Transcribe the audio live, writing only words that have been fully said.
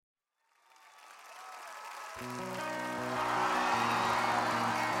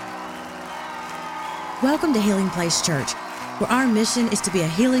Welcome to Healing Place Church, where our mission is to be a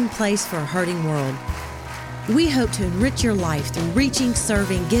healing place for a hurting world. We hope to enrich your life through reaching,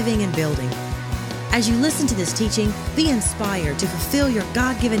 serving, giving, and building. As you listen to this teaching, be inspired to fulfill your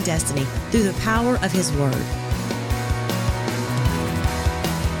God-given destiny through the power of His Word.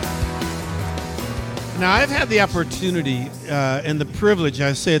 Now, I've had the opportunity and the privilege,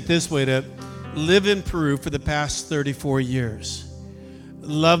 I say it this way, to live in Peru for the past 34 years.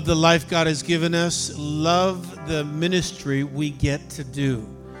 Love the life God has given us. Love the ministry we get to do.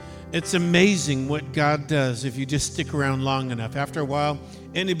 It's amazing what God does if you just stick around long enough. After a while,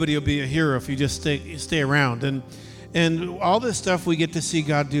 anybody will be a hero if you just stay around. And all the stuff we get to see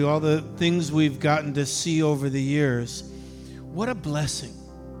God do, all the things we've gotten to see over the years, what a blessing.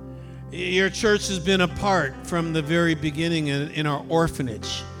 Your church has been a part from the very beginning in our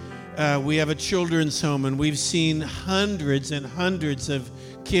orphanage. We have a children's home, and we've seen hundreds and hundreds of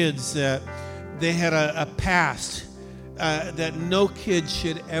kids that they had a past that no kid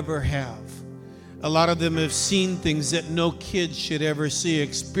should ever have. A lot of them have seen things that no kid should ever see,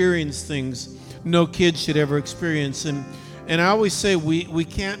 experienced things no kid should ever experience. And I always say we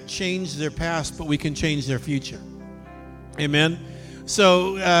can't change their past, but we can change their future. Amen?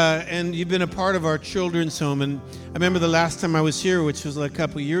 So, and you've been a part of our children's home. And I remember the last time I was here, which was like a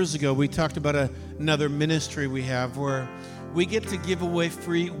couple of years ago, we talked about another ministry we have where we get to give away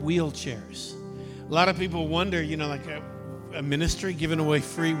free wheelchairs. A lot of people wonder, like a ministry giving away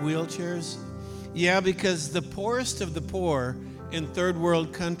free wheelchairs? Yeah, because the poorest of the poor in third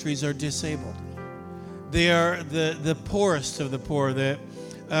world countries are disabled. They are the poorest of the poor. That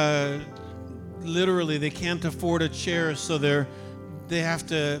literally they can't afford a chair, so they have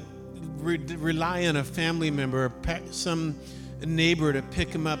to rely on a family member or some neighbor to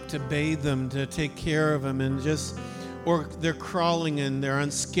pick them up, to bathe them, to take care of them, or they're crawling and they're on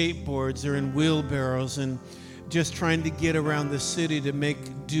skateboards, they're in wheelbarrows and just trying to get around the city to make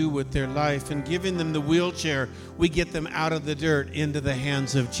do with their life. And giving them the wheelchair, we get them out of the dirt into the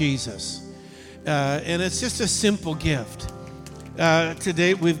hands of Jesus. And it's just a simple gift. To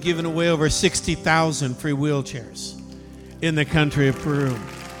date, we've given away over 60,000 free wheelchairs in the country of Peru.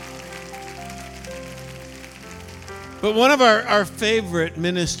 But one of our favorite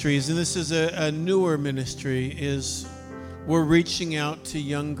ministries, and this is a newer ministry, is we're reaching out to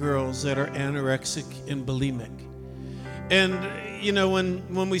young girls that are anorexic and bulimic. And,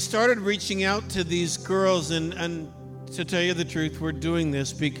 when we started reaching out to these girls, and to tell you the truth, we're doing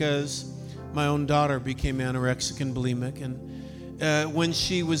this because my own daughter became anorexic and bulimic. And when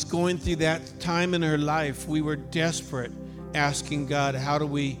she was going through that time in her life, we were desperate, asking God, how do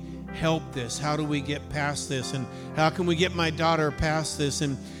we help this? How do we get past this? And how can we get my daughter past this?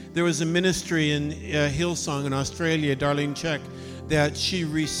 And there was a ministry in Hillsong in Australia, Darlene Check, that she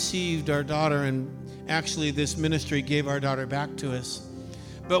received our daughter, and actually this ministry gave our daughter back to us.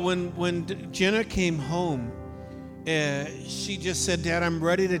 But when Jenna came home, she just said, Dad, I'm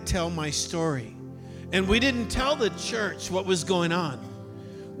ready to tell my story. And we didn't tell the church what was going on.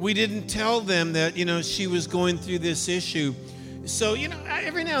 We didn't tell them that, she was going through this issue. So,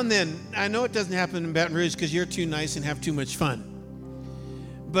 every now and then, I know it doesn't happen in Baton Rouge because you're too nice and have too much fun.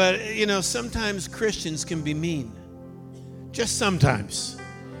 But, sometimes Christians can be mean. Just sometimes.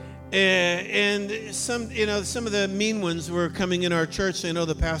 And some of the mean ones were coming in our church saying,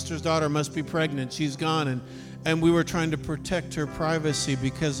 the pastor's daughter must be pregnant. She's gone. And we were trying to protect her privacy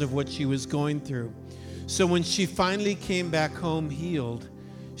because of what she was going through. So when she finally came back home healed,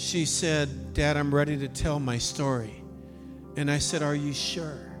 she said, Dad, I'm ready to tell my story. And I said, are you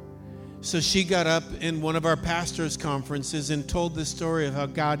sure? So she got up in one of our pastors' conferences and told the story of how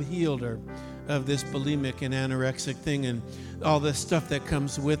God healed her of this bulimic and anorexic thing and all the stuff that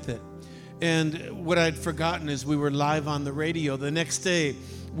comes with it. And what I'd forgotten is we were live on the radio. The next day,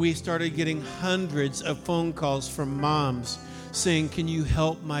 we started getting hundreds of phone calls from moms saying, can you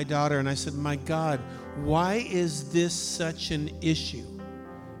help my daughter? And I said, my God, why is this such an issue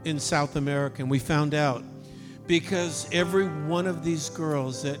in South America? And we found out because every one of these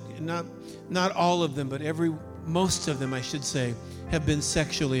girls, that not all of them, but most of them, I should say, have been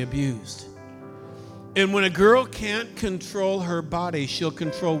sexually abused. And when a girl can't control her body, she'll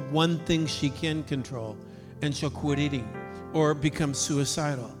control one thing she can control, and she'll quit eating or become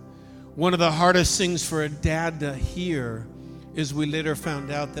suicidal. One of the hardest things for a dad to hear is we later found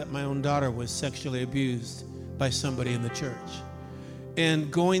out that my own daughter was sexually abused by somebody in the church.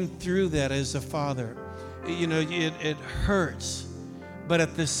 And going through that as a father, it hurts. But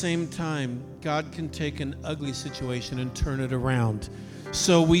at the same time, God can take an ugly situation and turn it around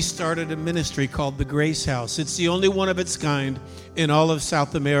So we started a ministry called the Grace House. It's the only one of its kind in all of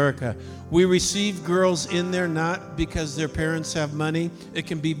South America. We receive girls in there not because their parents have money. It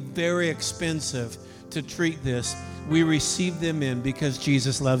can be very expensive to treat this. We receive them in because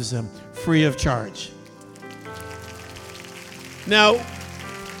Jesus loves them, free of charge. Now,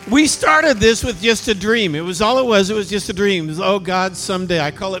 we started this with just a dream. It was just a dream. It was, oh God, someday.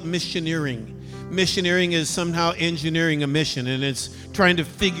 I call it missioneering. Missioneering is somehow engineering a mission, and it's trying to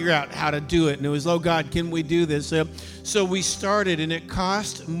figure out how to do it. And it was, oh God, can we do this? So we started, and it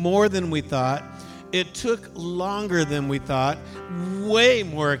cost more than we thought. It took longer than we thought, way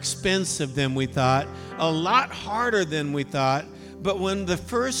more expensive than we thought, a lot harder than we thought. But when the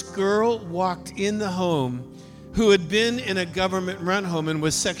first girl walked in the home, who had been in a government-run home and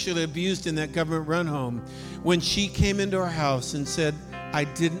was sexually abused in that government-run home, when she came into our house and said, I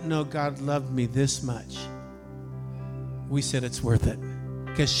didn't know God loved me this much, we said it's worth it,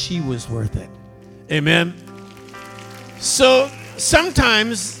 because she was worth it. Amen? So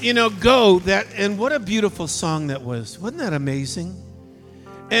sometimes, go that, and what a beautiful song that was. Wasn't that amazing?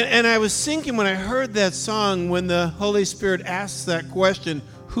 And I was thinking when I heard that song, when the Holy Spirit asks that question,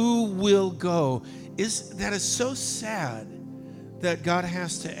 who will go? That is so sad that God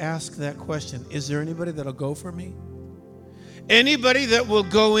has to ask that question. Is there anybody that'll go for me? Anybody that will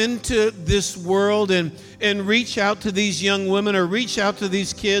go into this world and reach out to these young women or reach out to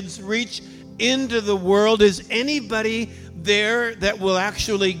these kids, reach into the world? Is anybody there that will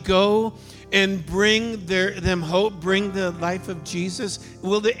actually go and bring them hope, bring the life of Jesus?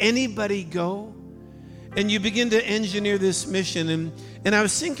 Will anybody go? And you begin to engineer this mission. And I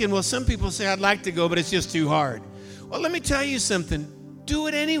was thinking, well, some people say, I'd like to go, but it's just too hard. Well, let me tell you something. Do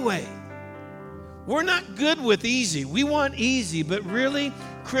it anyway. We're not good with easy. We want easy, but really,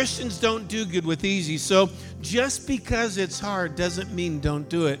 Christians don't do good with easy. So just because it's hard doesn't mean don't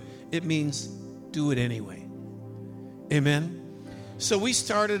do it. It means do it anyway. Amen? So we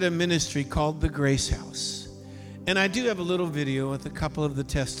started a ministry called the Grace House. And I do have a little video with a couple of the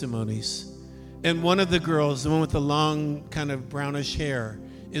testimonies. And one of the girls, the one with the long kind of brownish hair,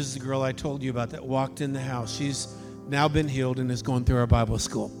 is the girl I told you about that walked in the house. She's now been healed and is going through our Bible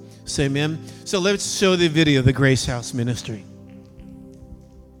school. Say amen. So let's show the video of the Grace House ministry.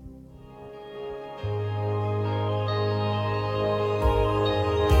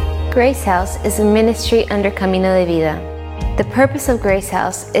 Grace House is a ministry under Camino de Vida. The purpose of Grace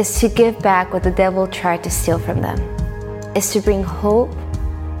House is to give back what the devil tried to steal from them. It's to bring hope,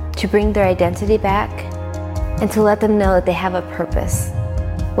 to bring their identity back, and to let them know that they have a purpose.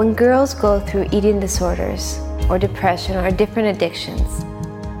 When girls go through eating disorders or depression or different addictions,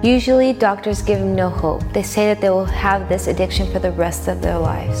 usually doctors give them no hope. They say that they will have this addiction for the rest of their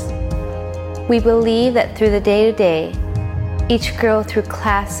lives. We believe that through the day-to-day, each girl through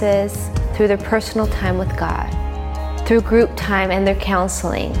classes, through their personal time with God, through group time and their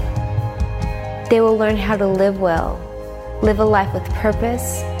counseling, they will learn how to live well, live a life with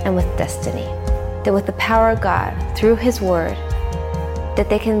purpose and with destiny. That with the power of God, through His Word, that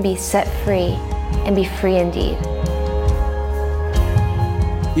they can be set free and be free indeed.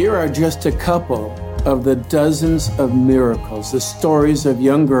 Here are just a couple of the dozens of miracles, the stories of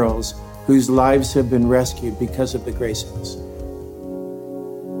young girls whose lives have been rescued because of the Grace House.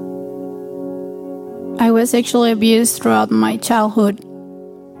 I was sexually abused throughout my childhood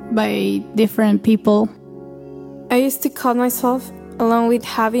by different people. I used to cut myself along with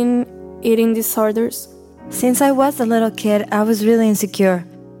having eating disorders. Since I was a little kid, I was really insecure.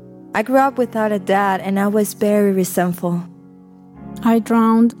 I grew up without a dad and I was very resentful. I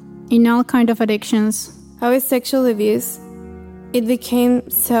drowned in all kinds of addictions. I was sexually abused. It became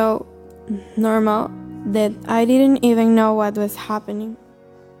so normal that I didn't even know what was happening.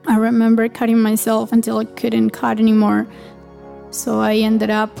 I remember cutting myself until I couldn't cut anymore, so I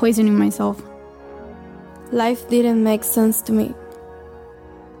ended up poisoning myself. Life didn't make sense to me.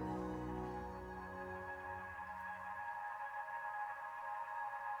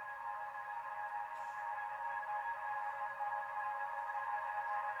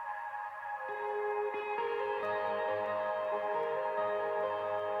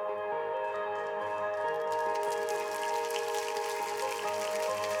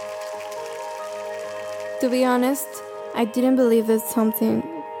 To be honest, I didn't believe that something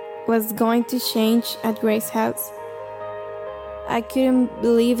was going to change at Grace House. I couldn't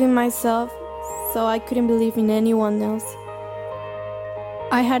believe in myself, so I couldn't believe in anyone else.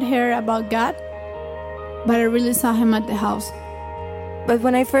 I had heard about God, but I really saw Him at the house. But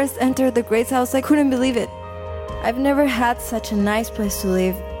when I first entered the Grace House, I couldn't believe it. I've never had such a nice place to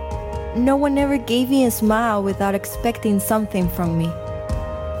live. No one ever gave me a smile without expecting something from me.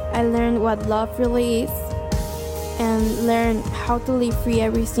 I learned what love really is and learned how to live free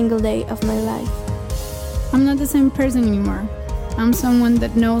every single day of my life. I'm not the same person anymore. I'm someone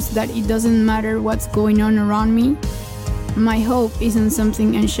that knows that it doesn't matter what's going on around me. My hope isn't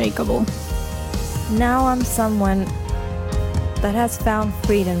something unshakable. Now I'm someone that has found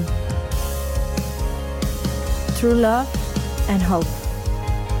freedom through love and hope.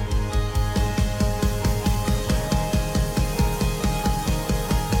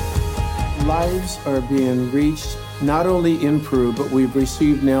 Lives are being reached not only in Peru, but we've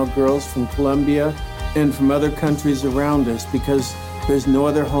received now girls from Colombia and from other countries around us, because there's no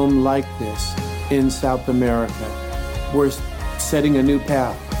other home like this in South America. We're setting a new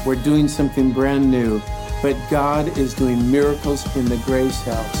path. We're doing something brand new, but God is doing miracles in the Grace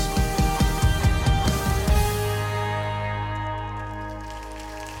House.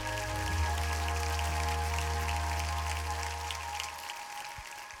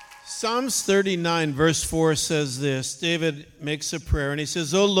 Psalms 39 verse 4 says this. David makes a prayer and he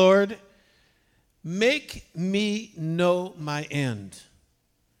says, "O Lord, make me know my end,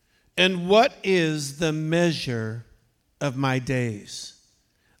 and what is the measure of my days?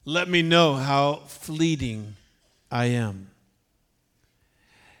 Let me know how fleeting I am."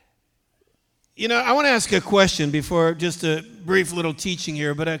 You know, I want to ask a question before, just a brief little teaching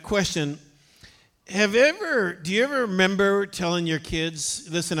here, but a question. Do you ever remember telling your kids,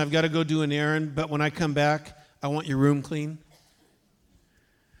 listen, I've got to go do an errand, but when I come back, I want your room clean?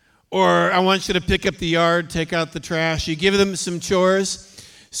 Or I want you to pick up the yard, take out the trash. You give them some chores.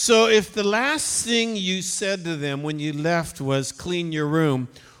 So if the last thing you said to them when you left was clean your room,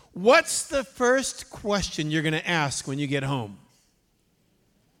 what's the first question you're going to ask when you get home?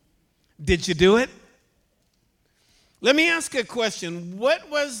 Did you do it? Let me ask a question. What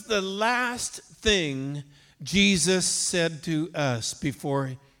was the last thing Jesus said to us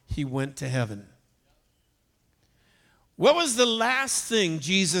before he went to heaven? What was the last thing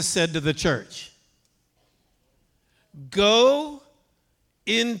Jesus said to the church? Go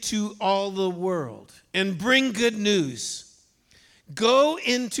into all the world and bring good news. Go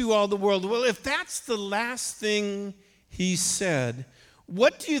into all the world. Well, if that's the last thing he said,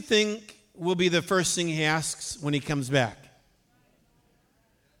 what do you think will be the first thing he asks when he comes back?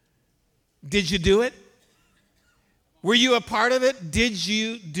 Did you do it? Were you a part of it? Did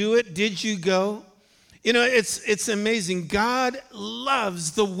you do it? Did you go? You know, it's amazing. God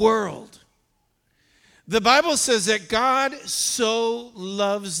loves the world. The Bible says that God so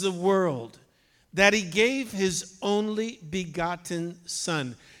loves the world that he gave his only begotten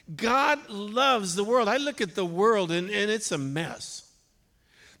Son. God loves the world. I look at the world and it's a mess.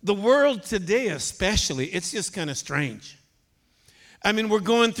 The world today especially, it's just kind of strange. I mean, we're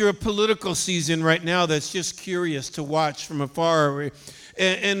going through a political season right now that's just curious to watch from afar.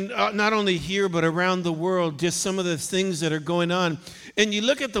 And not only here, but around the world, just some of the things that are going on. And you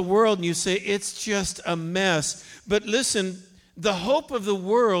look at the world and you say, it's just a mess. But listen, the hope of the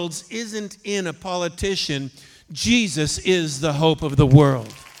world isn't in a politician. Jesus is the hope of the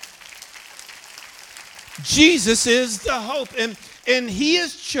world. Jesus is the hope. And he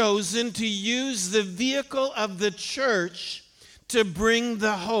has chosen to use the vehicle of the church to bring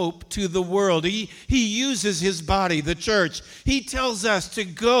the hope to the world. He uses his body, the church. He tells us to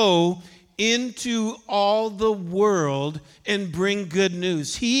go into all the world and bring good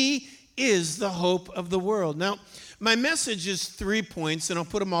news. He is the hope of the world. Now, my message is 3 points, and I'll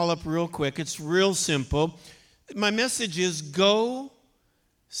put them all up real quick. It's real simple. My message is go,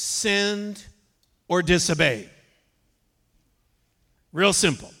 send, or disobey. Real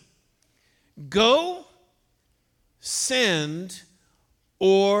simple. Go, send,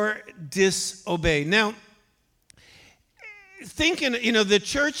 or disobey. Now, thinking, the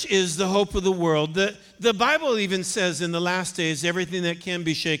church is the hope of the world. The Bible even says in the last days, everything that can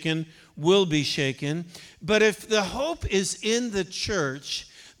be shaken will be shaken. But if the hope is in the church,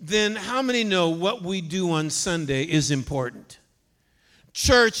 then how many know what we do on Sunday is important?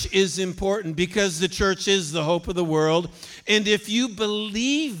 Church is important because the church is the hope of the world. And if you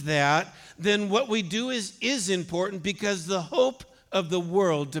believe that, then what we do is important because the hope of the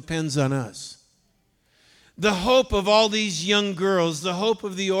world depends on us. The hope of all these young girls, the hope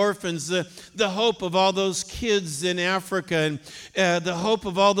of the orphans, the hope of all those kids in Africa, and the hope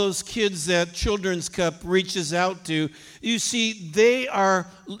of all those kids that Children's Cup reaches out to. You see, they are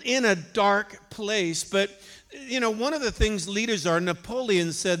in a dark place, but one of the things leaders are,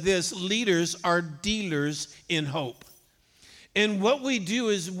 Napoleon said this, leaders are dealers in hope. And what we do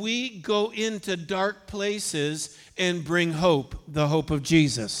is we go into dark places and bring hope, the hope of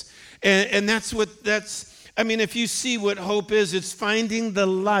Jesus. And that's I mean, if you see what hope is, it's finding the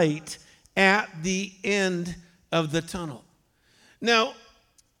light at the end of the tunnel. Now,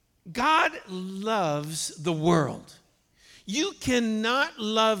 God loves the world. You cannot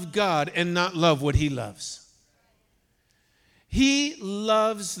love God and not love what he loves. He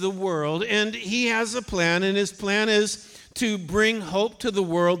loves the world, and he has a plan, and his plan is to bring hope to the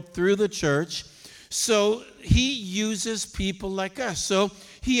world through the church. So he uses people like us. So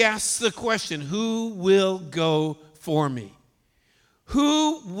he asks the question, who will go for me?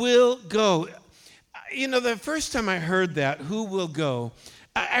 Who will go? You know, the first time I heard that, who will go,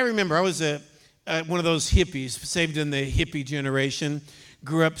 I remember I was one of those hippies, saved in the hippie generation,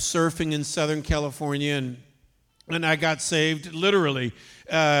 grew up surfing in Southern California, and I got saved, literally,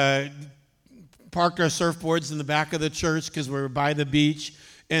 parked our surfboards in the back of the church because we were by the beach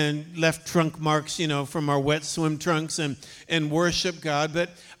and left trunk marks, from our wet swim trunks and worship God. But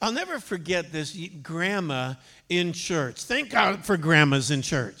I'll never forget this grandma in church. Thank God for grandmas in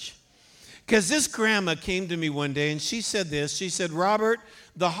church. Because this grandma came to me one day and she said this. She said, Robert,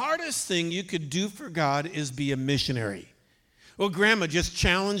 the hardest thing you could do for God is be a missionary. Well, grandma just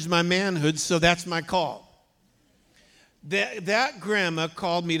challenged my manhood, so that's my call. That grandma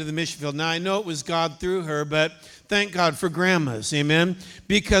called me to the mission field. Now, I know it was God through her, but thank God for grandmas, amen?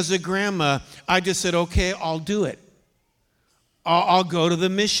 Because of grandma, I just said, okay, I'll do it. I'll go to the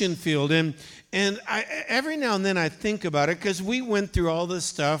mission field. And every now and then I think about it because we went through all this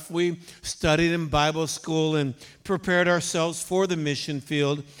stuff. We studied in Bible school and prepared ourselves for the mission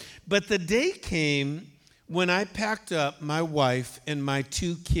field. But the day came when I packed up my wife and my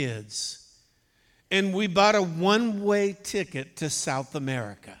 2 kids, and we bought a one-way ticket to South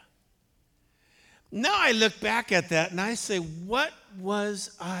America. Now I look back at that and I say, what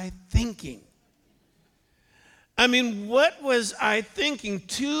was I thinking? I mean, what was I thinking?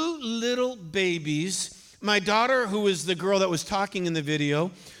 2 little babies, my daughter, who was the girl that was talking in the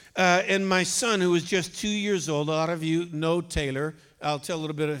video, and my son, who was just 2 years old. A lot of you know Taylor. I'll tell a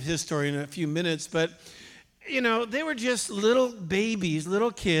little bit of his story in a few minutes. But, they were just little babies,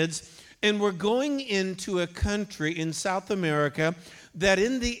 little kids, and we're going into a country in South America that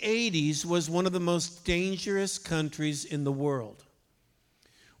in the 80s was one of the most dangerous countries in the world.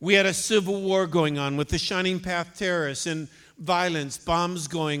 We had a civil war going on with the Shining Path terrorists and violence, bombs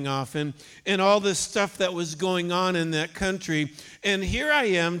going off, and all this stuff that was going on in that country. And here I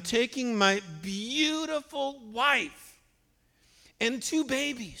am taking my beautiful wife and 2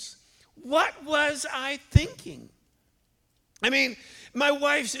 babies. What was I thinking? I mean, my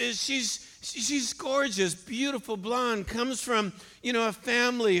wife, she's gorgeous, beautiful, blonde, comes from, a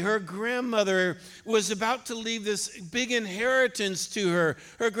family. Her grandmother was about to leave this big inheritance to her.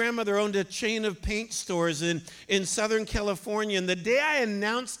 Her grandmother owned a chain of paint stores in Southern California. And the day I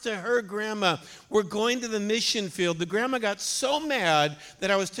announced to her grandma, we're going to the mission field, the grandma got so mad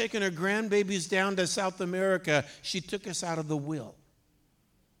that I was taking her grandbabies down to South America, she took us out of the will.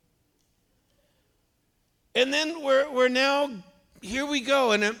 And then we're now, here we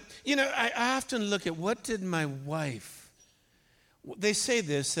go. And, I often look at what did my wife, they say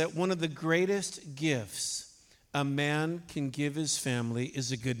this, that one of the greatest gifts a man can give his family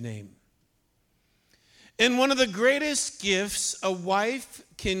is a good name. And one of the greatest gifts a wife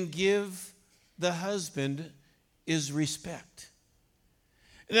can give the husband is respect.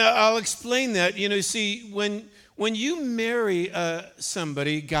 Now, I'll explain that. See, when you marry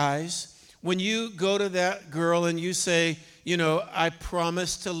somebody, guys, when you go to that girl and you say, I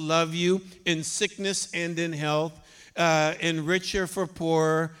promise to love you in sickness and in health, in richer for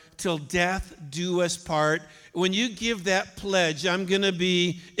poorer, till death do us part. When you give that pledge, I'm going to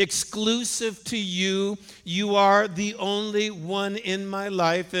be exclusive to you. You are the only one in my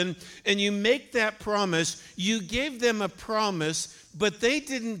life. And you make that promise. You gave them a promise, but they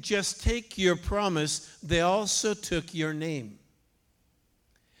didn't just take your promise. They also took your name.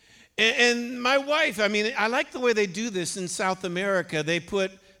 And my wife, I like the way they do this in South America. They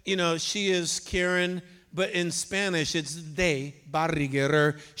put, she is Karen, but in Spanish it's de Barriger,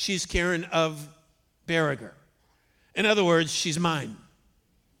 or she's Karen of Barriger. In other words, she's mine.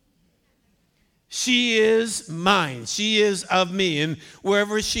 She is mine. She is of me. And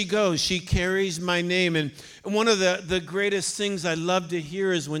wherever she goes, she carries my name. And one of the greatest things I love to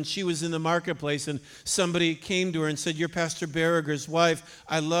hear is when she was in the marketplace and somebody came to her and said, "You're Pastor Barriger's wife.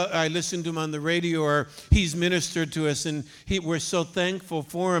 I listened to him on the radio, or he's ministered to us, and we're so thankful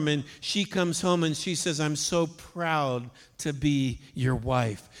for him." And she comes home and she says, "I'm so proud to be your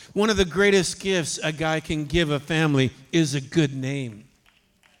wife." One of the greatest gifts a guy can give a family is a good name.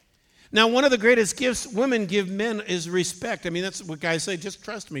 Now, one of the greatest gifts women give men is respect. I mean, that's what guys say, just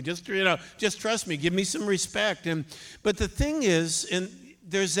trust me, just trust me, give me some respect. But the thing is, and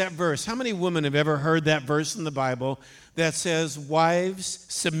there's that verse. How many women have ever heard that verse in the Bible that says, wives,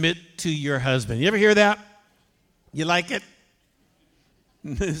 submit to your husband? You ever hear that? You like it?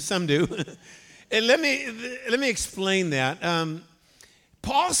 Some do. And let me explain that.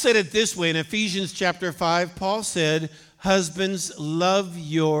 Paul said it this way in Ephesians chapter 5. Paul said, husbands, love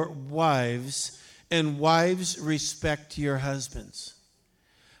your wives, and wives, respect your husbands.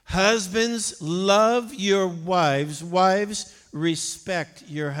 Husbands, love your wives. Wives, respect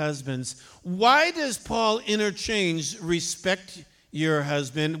your husbands. Why does Paul interchange respect your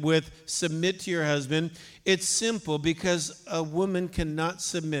husband with submit to your husband? It's simple, because a woman cannot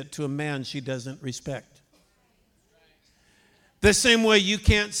submit to a man she doesn't respect. The same way you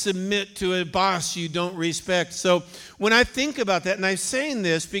can't submit to a boss you don't respect. So when I think about that, and I'm saying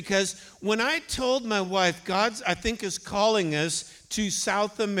this because when I told my wife, God, I think, is calling us to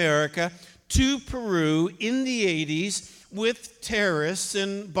South America, to Peru in the 80s with terrorists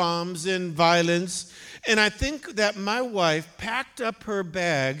and bombs and violence, and I think that my wife packed up her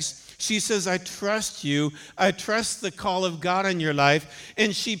bags. She says, I trust you. I trust the call of God on your life.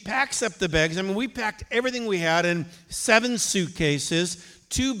 And she packs up the bags. I mean, we packed everything we had in 7 suitcases,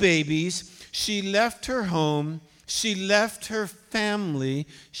 2 babies. She left her home. She left her family.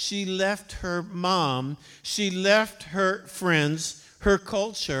 She left her mom. She left her friends, her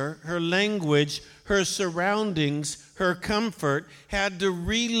culture, her language, her surroundings, her comfort, had to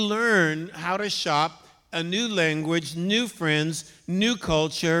relearn how to shop, a new language, new friends, new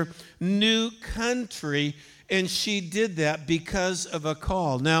culture, new country, and she did that because of a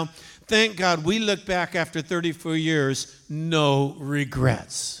call. Now, thank God, we look back after 34 years, no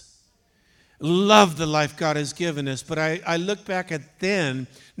regrets. Love the life God has given us, but I look back at then,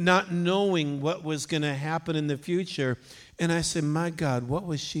 not knowing what was going to happen in the future, and I said, my God, what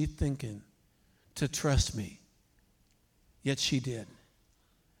was she thinking to trust me? Yet she did.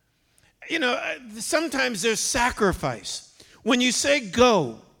 You know, sometimes there's sacrifice. When you say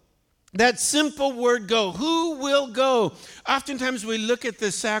go, that simple word go, who will go? Oftentimes we look at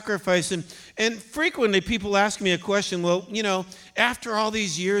the sacrifice, and frequently people ask me a question, well, you know, after all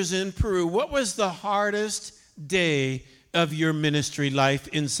these years in Peru, what was the hardest day of your ministry life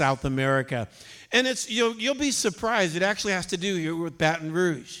in South America? And it's you'll be surprised. It actually has to do here with Baton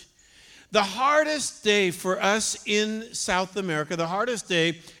Rouge. The hardest day for us in South America, the hardest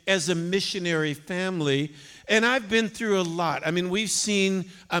day as a missionary family, and I've been through a lot. I mean, we've seen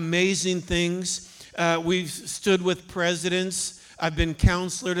amazing things. We've stood with presidents. I've been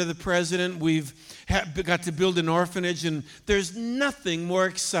counselor to the president. We've got to build an orphanage, and there's nothing more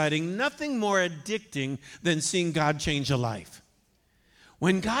exciting, nothing more addicting than seeing God change a life.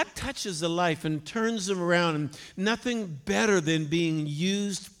 When God touches a life and turns them around, and nothing better than being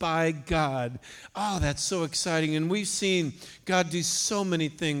used by God. Oh, that's so exciting. And we've seen God do so many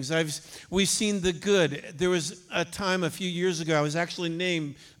things. We've seen the good. There was a time a few years ago, I was actually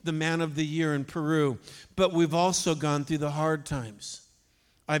named the Man of the Year in Peru. But we've also gone through the hard times.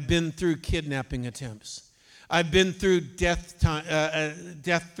 I've been through kidnapping attempts. I've been through death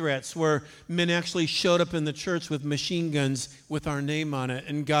threats where men actually showed up in the church with machine guns with our name on it,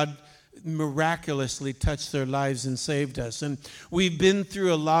 and God miraculously touched their lives and saved us. And we've been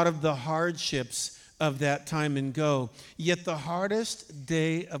through a lot of the hardships of that time and go. Yet the hardest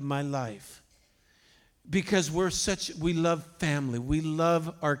day of my life, because we love family, we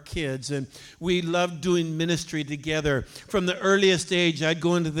love our kids, and we love doing ministry together. From the earliest age, I'd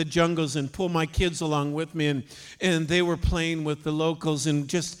go into the jungles and pull my kids along with me, and they were playing with the locals,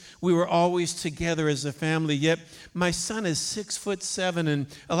 and we were always together as a family. Yet my son is 6'7", and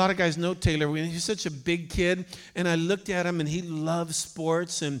a lot of guys know Taylor. He's such a big kid, and I looked at him, and he loves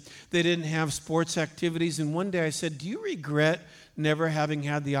sports, and they didn't have sports activities. And one day I said, do you regret never having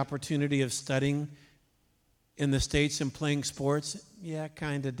had the opportunity of studying in the States and playing sports? Yeah,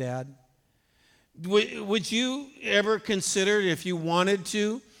 kind of, Dad. Would you ever consider, if you wanted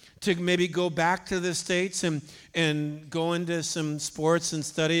to maybe go back to the States and go into some sports and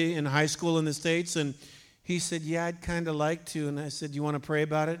study in high school in the States? And he said, yeah, I'd kind of like to. And I said, you want to pray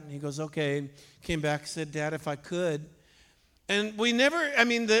about it? And he goes, okay. And came back and said, Dad, if I could. And we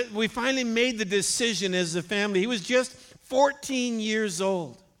finally made the decision as a family. He was just 14 years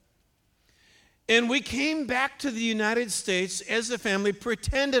old. And we came back to the United States as a family,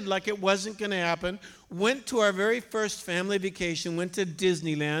 pretended like it wasn't going to happen, went to our very first family vacation, went to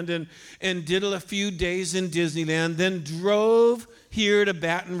Disneyland and did a few days in Disneyland, then drove here to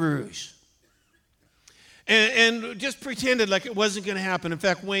Baton Rouge. and just pretended like it wasn't going to happen. In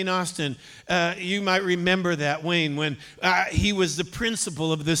fact, Wayne Austin, you might remember that, Wayne, when he was the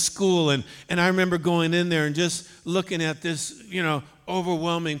principal of this school. And I remember going in there and just looking at this,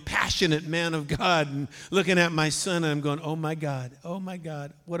 overwhelming, passionate man of God and looking at my son. And I'm going, oh, my God,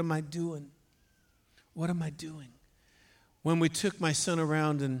 what am I doing? What am I doing? When we took my son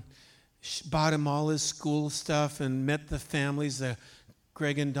around and bought him all his school stuff and met the families,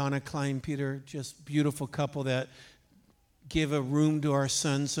 Greg and Donna Klein-Peter, just beautiful couple that give a room to our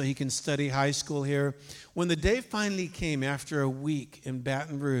son so he can study high school here. When the day finally came after a week in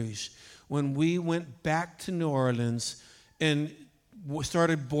Baton Rouge, when we went back to New Orleans and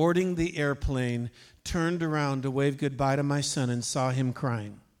started boarding the airplane, turned around to wave goodbye to my son and saw him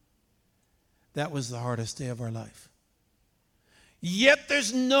crying. That was the hardest day of our life. Yet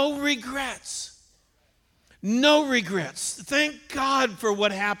there's no regrets. No regrets. Thank God for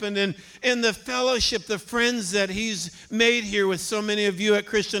what happened in the fellowship, the friends that he's made here with so many of you at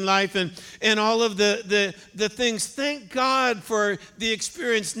Christian Life and all of the things. Thank God for the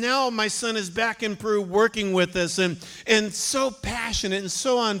experience. Now my son is back in Peru working with us and so passionate and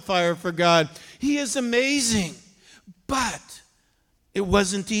so on fire for God. He is amazing, but it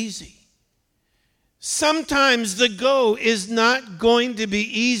wasn't easy. Sometimes the go is not going to be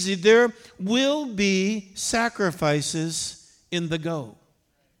easy. There will be sacrifices in the go.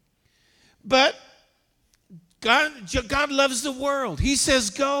 But God loves the world. He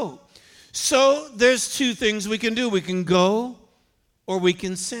says go. So there's two things we can do. We can go or we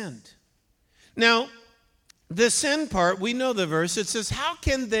can send. Now, the send part, we know the verse. It says, how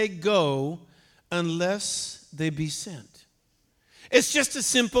can they go unless they be sent? It's just a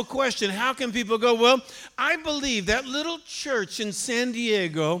simple question. How can people go? Well, I believe that little church in San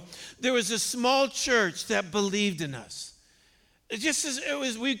Diego, there was a small church that believed in us.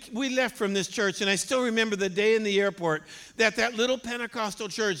 We left from this church, and I still remember the day in the airport that little Pentecostal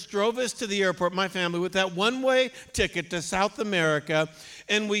church drove us to the airport, my family, with that one-way ticket to South America,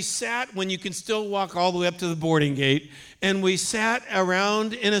 and we sat, when you can still walk all the way up to the boarding gate, and we sat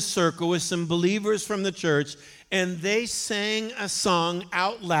around in a circle with some believers from the church, and they sang a song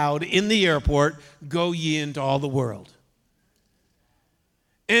out loud in the airport, "Go ye into all the world."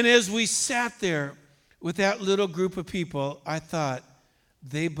 And as we sat there with that little group of people, I thought,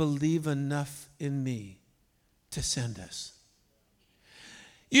 they believe enough in me to send us.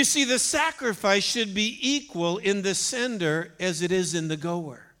 You see, the sacrifice should be equal in the sender as it is in the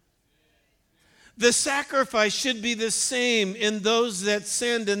goer. The sacrifice should be the same in those that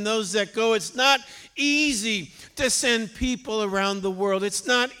send and those that go. It's not easy to send people around the world. It's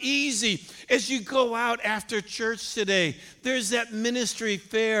not easy as you go out after church today. There's that ministry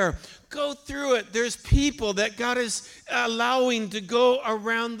fair. Go through it. There's people that God is allowing to go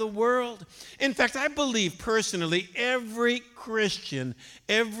around the world. In fact, I believe personally, every Christian,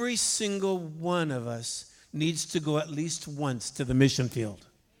 every single one of us needs to go at least once to the mission field.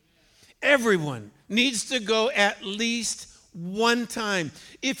 Everyone needs to go at least one time.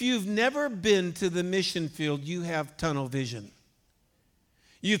 If you've never been to the mission field, you have tunnel vision.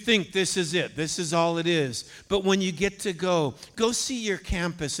 You think this is it. This is all it is. But when you get to go see your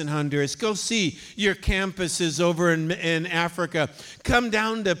campus in Honduras. Go see your campuses over in Africa. Come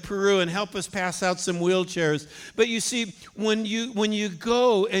down to Peru and help us pass out some wheelchairs. But you see, when you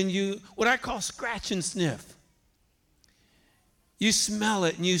go and you, what I call scratch and sniff, you smell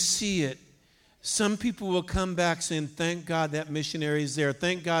it and you see it. Some people will come back saying, thank God that missionary is there.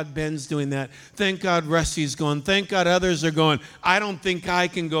 Thank God Ben's doing that. Thank God Rusty's going. Thank God others are going. I don't think I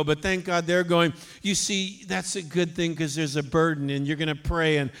can go, but thank God they're going. You see, that's a good thing because there's a burden and you're going to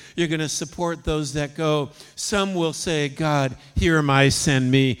pray and you're going to support those that go. Some will say, God, here am I, send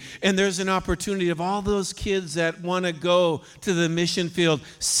me. And there's an opportunity of all those kids that want to go to the mission field,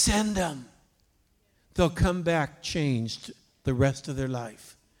 send them. They'll come back changed the rest of their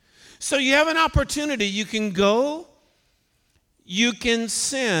life. So you have an opportunity. You can go, you can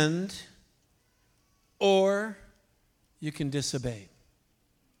send, or you can disobey.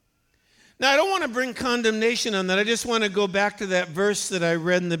 Now, I don't want to bring condemnation on that. I just want to go back to that verse that I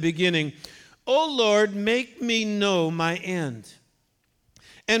read in the beginning. O Lord, make me know my end.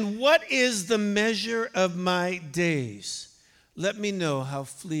 And what is the measure of my days? Let me know how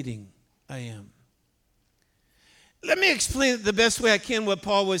fleeting I am. Let me explain it the best way I can. What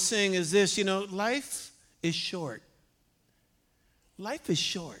Paul was saying is this, life is short. Life is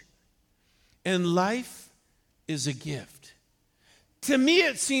short. And life is a gift. To me,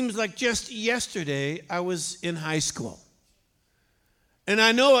 it seems like just yesterday I was in high school. And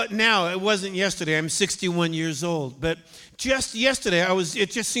I know it now, it wasn't yesterday. I'm 61 years old. But just yesterday,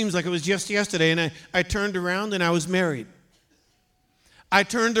 it just seems like it was just yesterday, and I turned around and I was married. I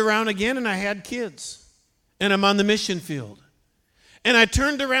turned around again and I had kids. And I'm on the mission field. And I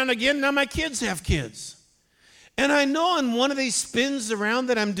turned around again, now my kids have kids. And I know on one of these spins around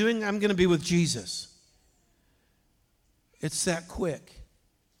that I'm doing, I'm going to be with Jesus. It's that quick.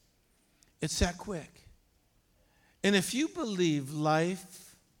 It's that quick. And if you believe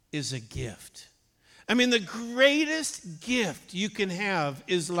life is a gift, I mean, the greatest gift you can have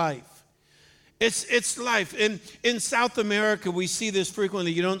is life. It's life. In South America, we see this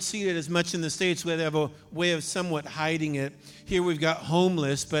frequently. You don't see it as much in the States, where they have a way of somewhat hiding it. Here we've got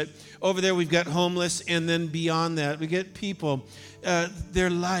homeless, but over there we've got homeless, and then beyond that, we get people,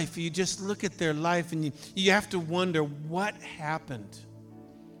 their life. You just look at their life, and you have to wonder what happened.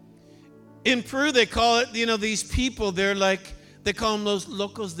 In Peru, they call it, these people, they call them los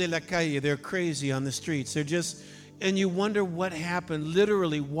locos de la calle. They're crazy on the streets. They're just, and you wonder what happened,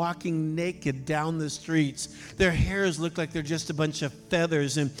 literally walking naked down the streets. Their hairs look like they're just a bunch of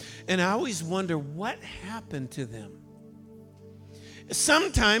feathers. And I always wonder what happened to them.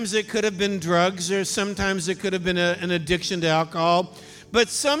 Sometimes it could have been drugs, or sometimes it could have been an addiction to alcohol. But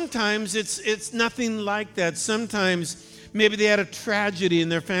sometimes it's nothing like that. Sometimes maybe they had a tragedy in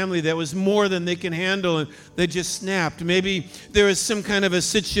their family that was more than they can handle, and they just snapped. Maybe there was some kind of a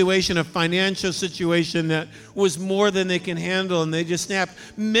situation, a financial situation that was more than they can handle, and they just snapped.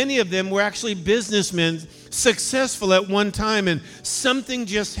 Many of them were actually businessmen, successful at one time, and something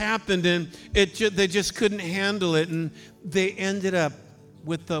just happened, and they just couldn't handle it, and they ended up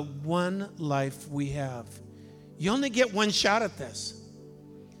with the one life we have. You only get one shot at this.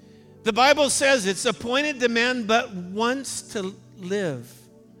 The Bible says it's appointed to man but once to live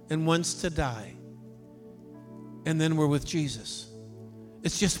and once to die. And then we're with Jesus.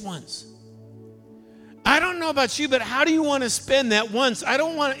 It's just once. I don't know about you, but how do you want to spend that once?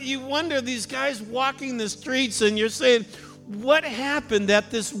 You wonder, these guys walking the streets, and you're saying, what happened that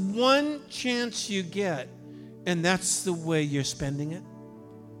this one chance you get, and that's the way you're spending it?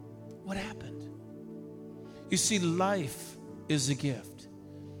 What happened? You see, life is a gift.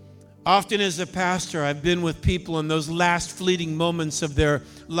 Often as a pastor, I've been with people in those last fleeting moments of their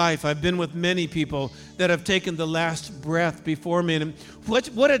life. I've been with many people that have taken the last breath before me. And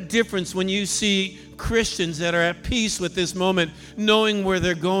what a difference when you see Christians that are at peace with this moment, knowing where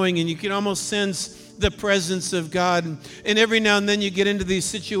they're going, and you can almost sense the presence of God. And every now and then you get into these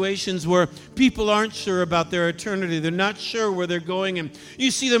situations where people aren't sure about their eternity. They're not sure where they're going. And you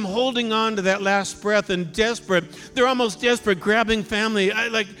see them holding on to that last breath and desperate. They're almost desperate, grabbing family.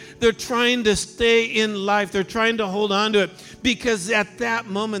 They're trying to stay in life. They're trying to hold on to it, because at that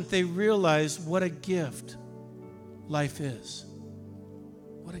moment they realize what a gift life is.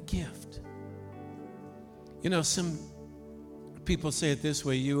 What a gift. Some people say it this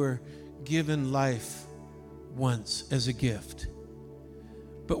way: you were given life once as a gift,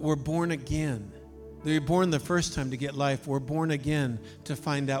 but we're born again. They were born the first time to get life. We're born again to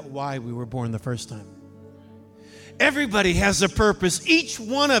find out why we were born the first time. Everybody has a purpose. Each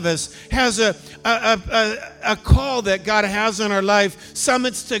one of us has a call that God has on our life. Some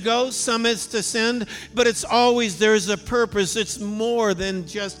it's to go, some it's to send, but it's always, there's a purpose. It's more than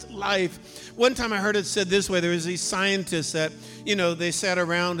just life. One time I heard it said this way: there was these scientists that, they sat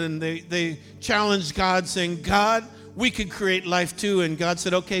around and they challenged God, saying, God, we could create life too. And God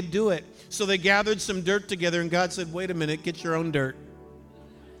said, okay, do it. So they gathered some dirt together, and God said, wait a minute, get your own dirt.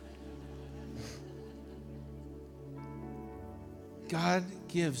 God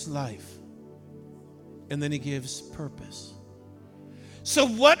gives life, and then he gives purpose. So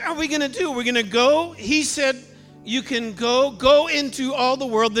what are we going to do? We're going to go. He said, you can go into all the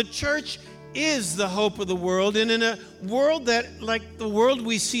world. The church is the hope of the world. And in a world that, like the world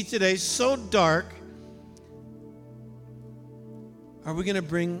we see today, so dark, are we going to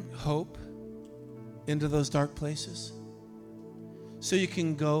bring hope into those dark places? So you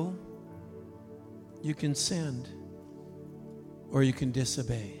can go, you can send, or you can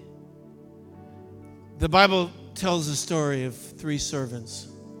disobey. The Bible tells the story of 3 servants.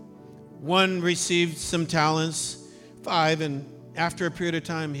 One received some talents, 5, and after a period of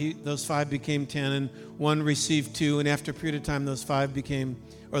time, those 5 became 10, and one received 2, and after a period of time, those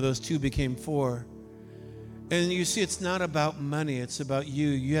 2 became 4. And you see, it's not about money, it's about you.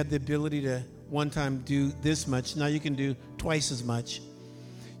 You had the ability to one time do this much, now you can do twice as much.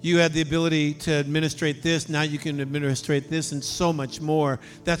 You had the ability to administrate this. Now you can administrate this and so much more.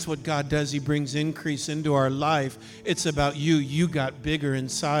 That's what God does. He brings increase into our life. It's about you. You got bigger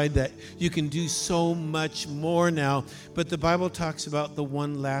inside that you can do so much more now. But the Bible talks about the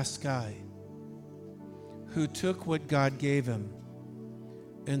one last guy who took what God gave him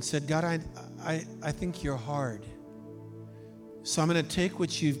and said, God, I think you're hard. So I'm going to take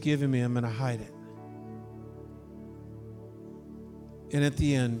what you've given me. I'm going to hide it. And at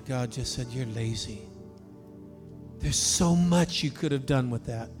the end, God just said, you're lazy. There's so much you could have done with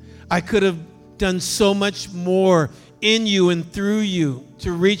that. I could have done so much more in you and through you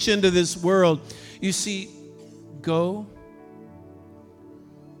to reach into this world. You see, go,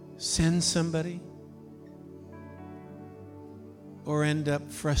 send somebody, or end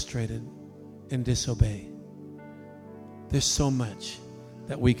up frustrated and disobey. There's so much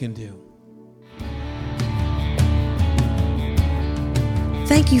that we can do.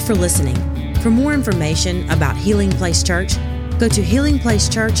 Thank you for listening. For more information about Healing Place Church, go to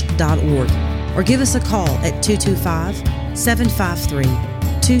healingplacechurch.org or give us a call at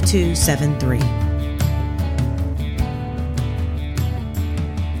 225-753-2273.